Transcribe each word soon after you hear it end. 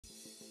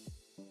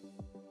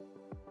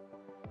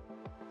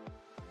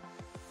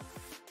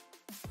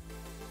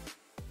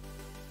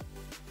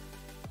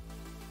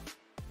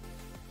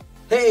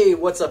Hey,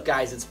 what's up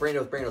guys? It's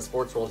Brandon with Brandon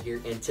Sports World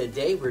here, and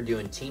today we're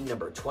doing team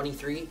number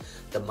 23,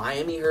 the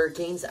Miami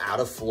Hurricanes out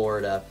of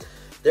Florida.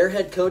 Their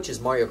head coach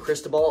is Mario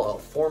Cristobal, a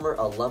former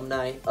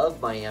alumni of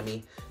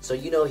Miami, so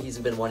you know he's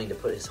been wanting to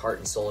put his heart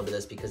and soul into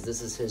this because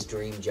this is his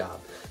dream job,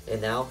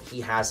 and now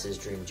he has his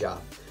dream job.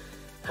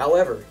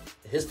 However,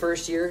 his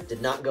first year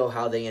did not go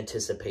how they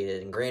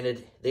anticipated, and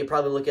granted, they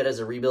probably look at it as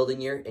a rebuilding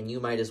year, and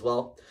you might as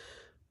well.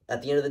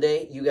 At the end of the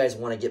day, you guys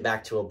want to get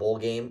back to a bowl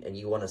game and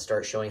you want to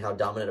start showing how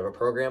dominant of a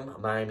program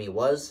Miami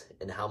was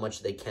and how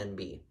much they can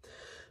be.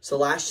 So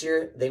last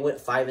year, they went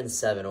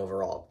 5-7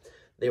 overall.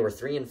 They were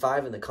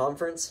 3-5 in the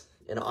conference,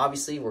 and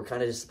obviously we're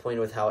kind of disappointed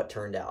with how it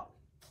turned out.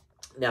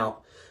 Now,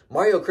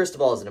 Mario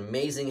Cristobal is an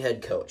amazing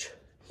head coach.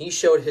 He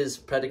showed his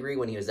pedigree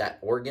when he was at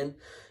Oregon.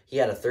 He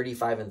had a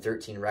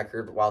 35-13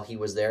 record while he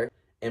was there.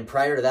 And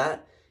prior to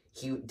that,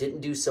 he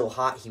didn't do so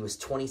hot. He was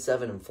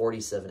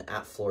 27-47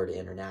 at Florida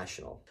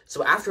International.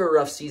 So after a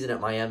rough season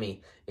at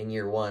Miami in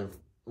year one,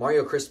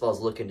 Mario Cristobal is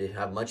looking to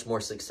have much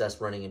more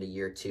success running into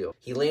year two.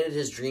 He landed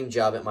his dream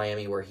job at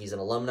Miami where he's an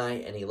alumni,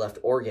 and he left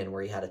Oregon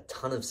where he had a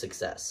ton of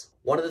success.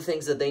 One of the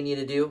things that they need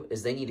to do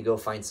is they need to go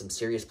find some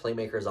serious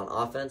playmakers on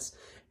offense,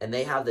 and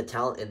they have the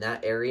talent in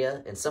that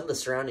area and some of the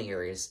surrounding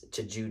areas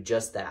to do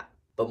just that.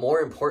 But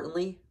more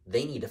importantly,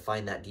 they need to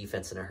find that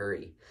defense in a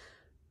hurry.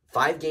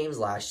 5 games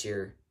last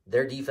year,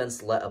 their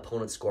defense let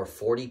opponents score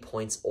 40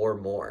 points or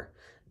more.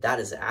 That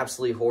is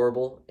absolutely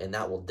horrible, and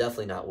that will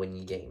definitely not win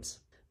you games.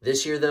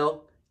 This year,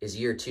 though, is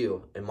year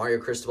 2, and Mario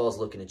Cristobal is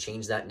looking to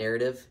change that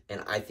narrative,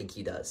 and I think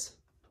he does.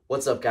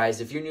 What's up,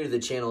 guys? If you're new to the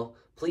channel,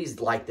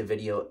 please like the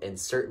video and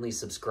certainly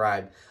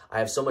subscribe. I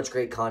have so much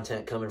great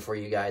content coming for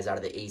you guys out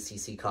of the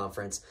ACC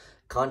Conference.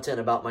 Content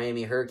about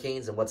Miami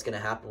Hurricanes and what's going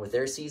to happen with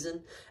their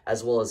season,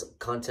 as well as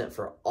content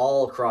for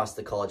all across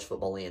the college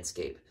football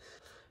landscape.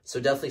 So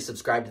definitely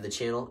subscribe to the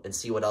channel and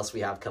see what else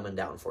we have coming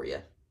down for you.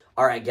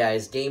 All right,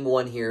 guys, game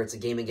 1 here. It's a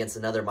game against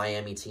another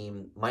Miami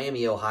team,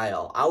 Miami,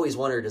 Ohio. I always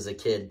wondered as a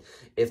kid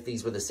if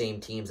these were the same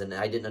teams, and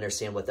I didn't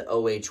understand what the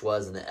OH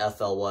was and the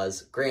FL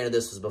was. Granted,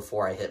 this was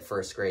before I hit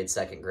first grade,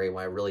 second grade,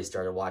 when I really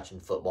started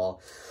watching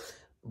football.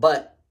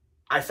 But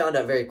I found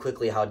out very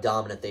quickly how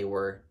dominant they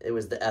were. It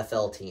was the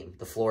FL team,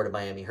 the Florida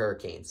Miami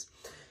Hurricanes.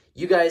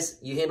 You guys,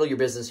 you handle your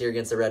business here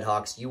against the Red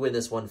Hawks. You win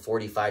this one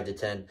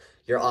 45-10.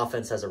 Your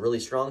offense has a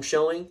really strong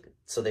showing,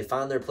 so they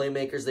found their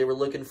playmakers they were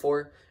looking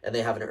for, and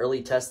they have an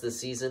early test this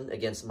season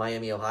against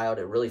Miami, Ohio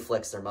to really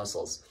flex their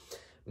muscles.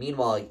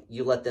 Meanwhile,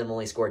 you let them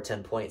only score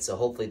 10 points, so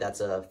hopefully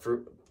that's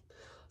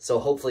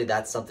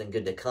something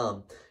good to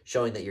come,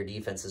 showing that your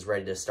defense is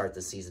ready to start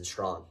the season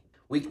strong.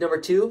 Week number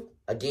 2,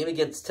 a game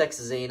against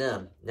Texas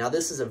A&M. Now,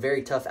 this is a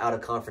very tough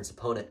out-of-conference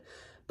opponent.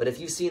 But if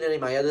you've seen any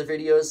of my other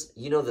videos,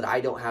 you know that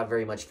I don't have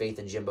very much faith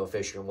in Jimbo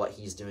Fisher and what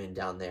he's doing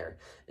down there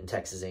in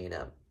Texas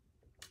A&M.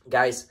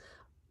 Guys,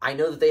 I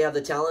know that they have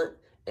the talent,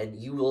 and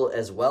you will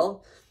as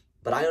well,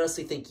 but I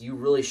honestly think you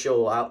really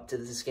show out to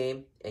this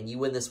game, and you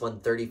win this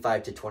one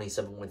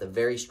 35-27 with a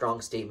very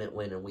strong statement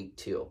win in week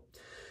 2.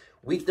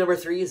 Week number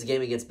 3 is a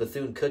game against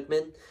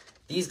Bethune-Cookman.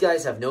 These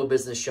guys have no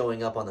business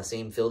showing up on the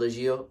same field as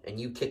you, and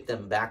you kick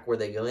them back where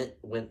they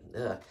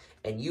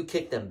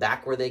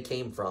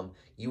came from.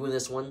 You win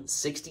this one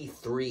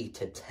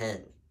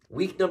 63-10.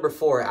 Week number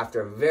 4,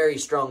 after a very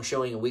strong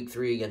showing in week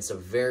 3 against a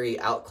very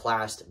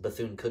outclassed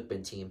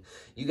Bethune-Cookman team,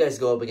 you guys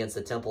go up against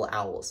the Temple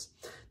Owls.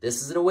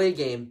 This is an away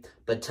game,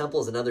 but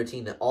Temple is another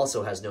team that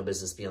also has no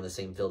business being on the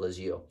same field as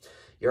you.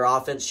 Your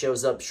offense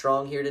shows up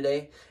strong here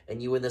today,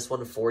 and you win this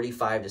one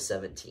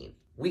 45-17.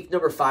 Week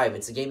number 5,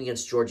 it's a game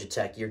against Georgia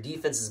Tech. Your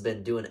defense has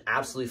been doing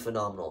absolutely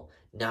phenomenal.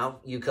 Now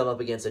you come up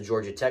against a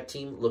Georgia Tech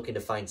team looking to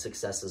find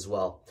success as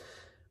well.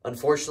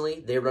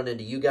 Unfortunately, they run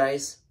into you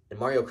guys, and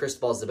Mario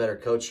Cristobal is the better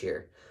coach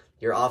here.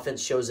 Your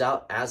offense shows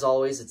out, as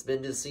always, it's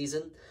been this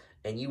season,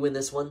 and you win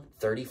this one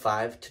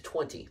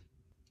 35-20.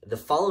 The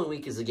following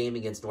week is a game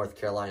against North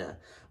Carolina.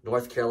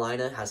 North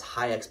Carolina has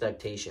high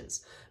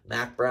expectations.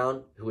 Mack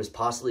Brown, who was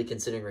possibly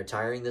considering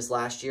retiring this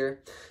last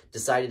year,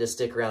 decided to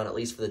stick around at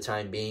least for the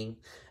time being.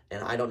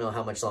 And I don't know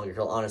how much longer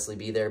he'll honestly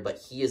be there, but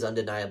he is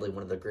undeniably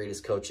one of the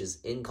greatest coaches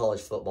in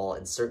college football,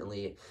 and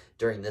certainly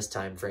during this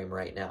time frame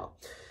right now.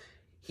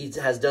 He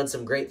has done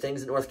some great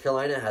things in North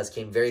Carolina,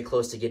 came very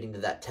close to getting to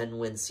that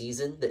 10-win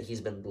season that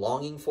he's been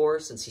longing for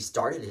since he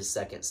started his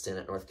second stint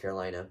at North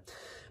Carolina.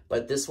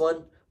 But this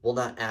one will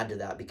not add to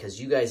that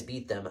because you guys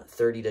beat them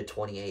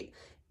 30-28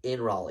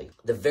 in Raleigh.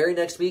 The very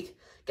next week,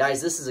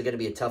 guys, this is going to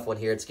be a tough one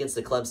here. It's against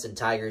the Clemson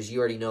Tigers. You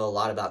already know a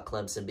lot about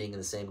Clemson being in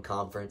the same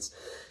conference.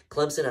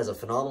 Clemson has a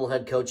phenomenal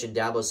head coach in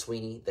Dabo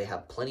Swinney. They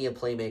have plenty of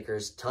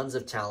playmakers, tons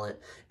of talent,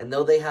 and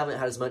though they haven't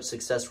had as much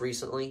success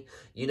recently,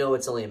 you know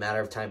it's only a matter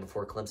of time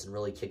before Clemson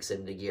really kicks it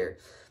into gear.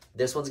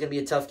 This one's going to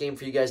be a tough game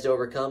for you guys to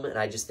overcome, and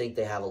I just think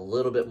they have a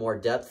little bit more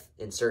depth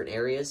in certain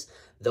areas.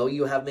 Though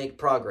you have made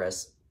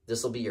progress,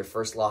 this will be your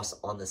first loss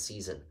on the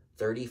season,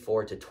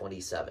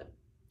 34-27.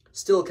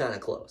 Still kind of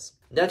close.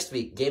 Next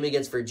week, game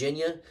against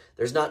Virginia.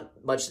 There's not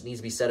much that needs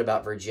to be said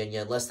about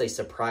Virginia unless they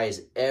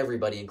surprise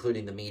everybody,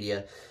 including the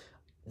media.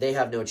 They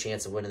have no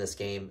chance of winning this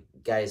game.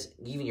 Guys,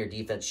 even your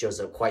defense shows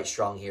up quite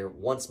strong here.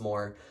 Once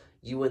more,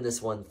 you win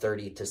this one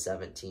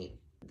 30-17.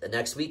 The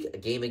next week, a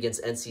game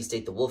against NC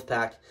State, the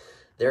Wolfpack.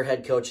 Their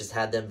head coach has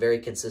had them very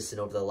consistent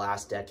over the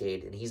last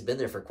decade, and he's been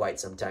there for quite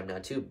some time now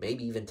too,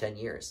 maybe even 10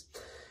 years.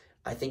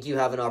 I think you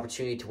have an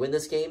opportunity to win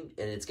this game,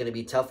 and it's going to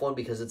be a tough one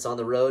because it's on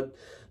the road,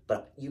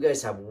 but you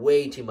guys have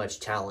way too much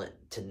talent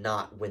to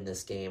not win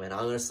this game, and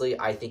honestly,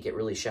 I think it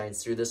really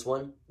shines through this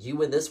one. You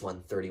win this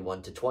one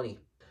 31-20.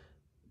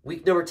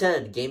 Week number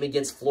 10, game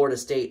against Florida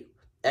State.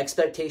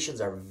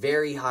 Expectations are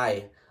very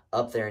high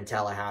up there in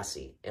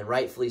Tallahassee, and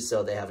rightfully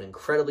so. They have an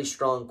incredibly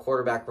strong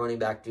quarterback-running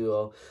back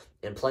duo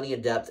and plenty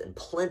of depth and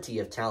plenty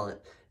of talent,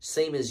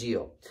 same as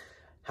you.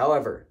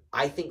 However,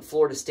 I think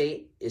Florida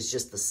State is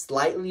just the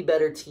slightly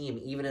better team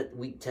even at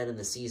week 10 in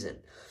the season.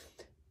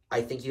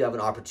 I think you have an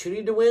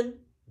opportunity to win,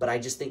 but I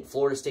just think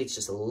Florida State's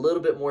just a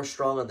little bit more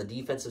strong on the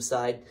defensive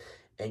side,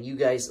 and you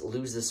guys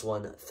lose this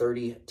one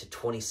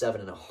 30-27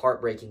 in a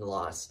heartbreaking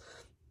loss.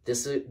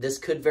 This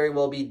could very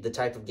well be the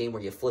type of game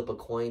where you flip a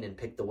coin and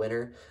pick the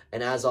winner,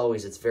 and as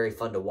always, it's very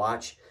fun to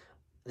watch.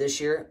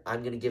 This year,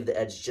 I'm going to give the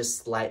edge just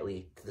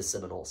slightly to the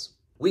Seminoles.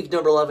 Week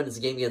number 11 is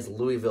a game against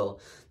Louisville.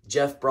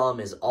 Jeff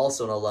Brom is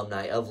also an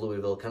alumni of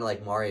Louisville, kind of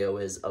like Mario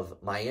is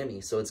of Miami.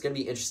 So it's going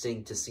to be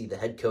interesting to see the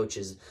head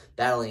coaches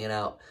battling it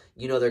out.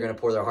 You know they're going to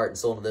pour their heart and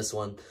soul into this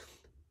one.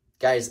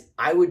 Guys,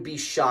 I would be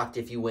shocked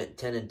if you went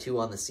 10-2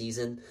 on the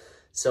season.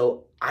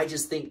 So I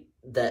just think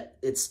that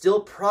it's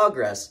still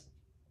progress.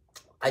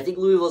 I think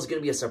Louisville is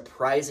going to be a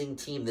surprising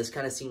team. This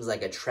kind of seems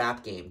like a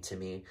trap game to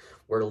me,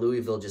 where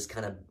Louisville just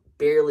kind of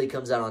barely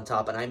comes out on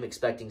top, and I'm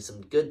expecting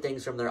some good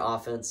things from their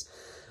offense.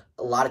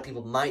 A lot of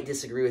people might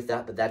disagree with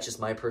that, but that's just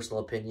my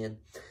personal opinion.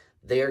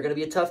 They are going to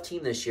be a tough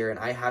team this year, and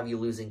I have you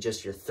losing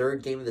just your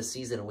third game of the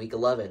season in Week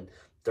 11,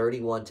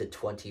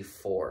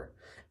 31-24.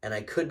 And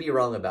I could be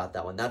wrong about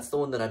that one. That's the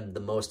one that I'm the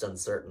most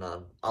uncertain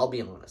on. I'll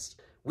be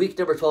honest. Week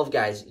number 12,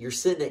 guys, you're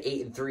sitting at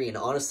 8-3, and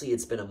honestly,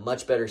 it's been a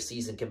much better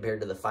season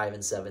compared to the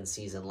 5-7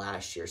 season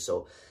last year.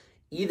 So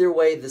either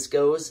way this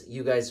goes,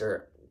 you guys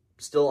are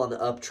still on the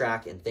up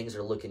track, and things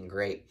are looking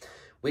great.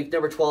 Week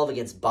number 12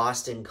 against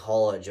Boston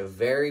College, a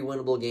very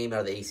winnable game out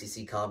of the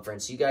ACC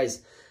Conference. You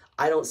guys,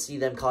 I don't see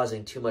them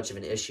causing too much of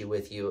an issue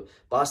with you.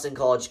 Boston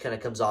College kind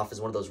of comes off as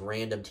one of those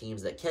random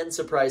teams that can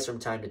surprise from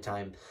time to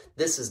time.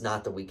 This is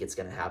not the week it's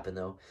going to happen,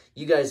 though.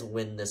 You guys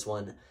win this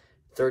one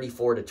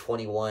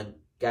 34-21.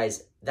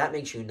 Guys, that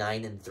makes you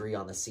 9-3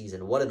 on the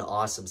season. What an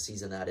awesome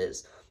season that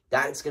is.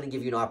 That's going to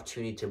give you an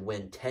opportunity to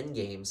win 10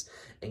 games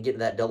and get in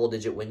that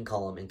double-digit win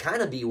column and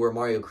kind of be where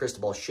Mario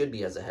Cristobal should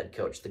be as a head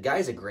coach. The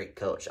guy's a great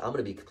coach. I'm going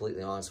to be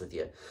completely honest with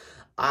you.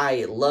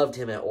 I loved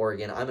him at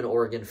Oregon. I'm an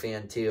Oregon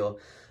fan too.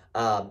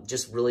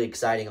 Just really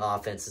exciting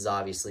offenses,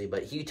 obviously,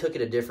 but he took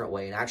it a different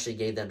way and actually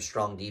gave them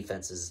strong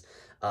defenses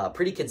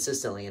pretty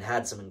consistently and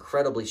had some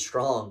incredibly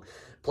strong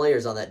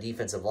players on that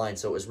defensive line,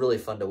 so it was really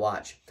fun to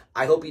watch.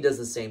 I hope he does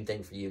the same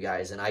thing for you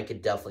guys, and I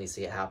could definitely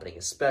see it happening,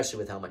 especially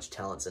with how much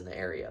talent's in the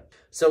area.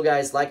 So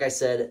guys, like I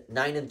said,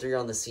 9-3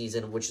 on the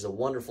season, which is a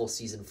wonderful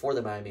season for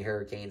the Miami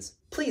Hurricanes.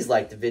 Please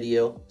like the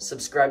video,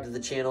 subscribe to the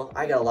channel.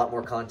 I got a lot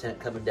more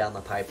content coming down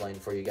the pipeline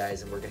for you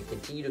guys, and we're going to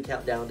continue to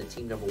count down to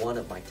team number 1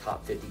 of my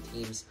top 50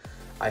 teams.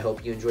 I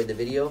hope you enjoyed the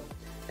video,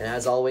 and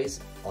as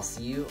always, I'll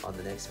see you on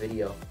the next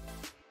video.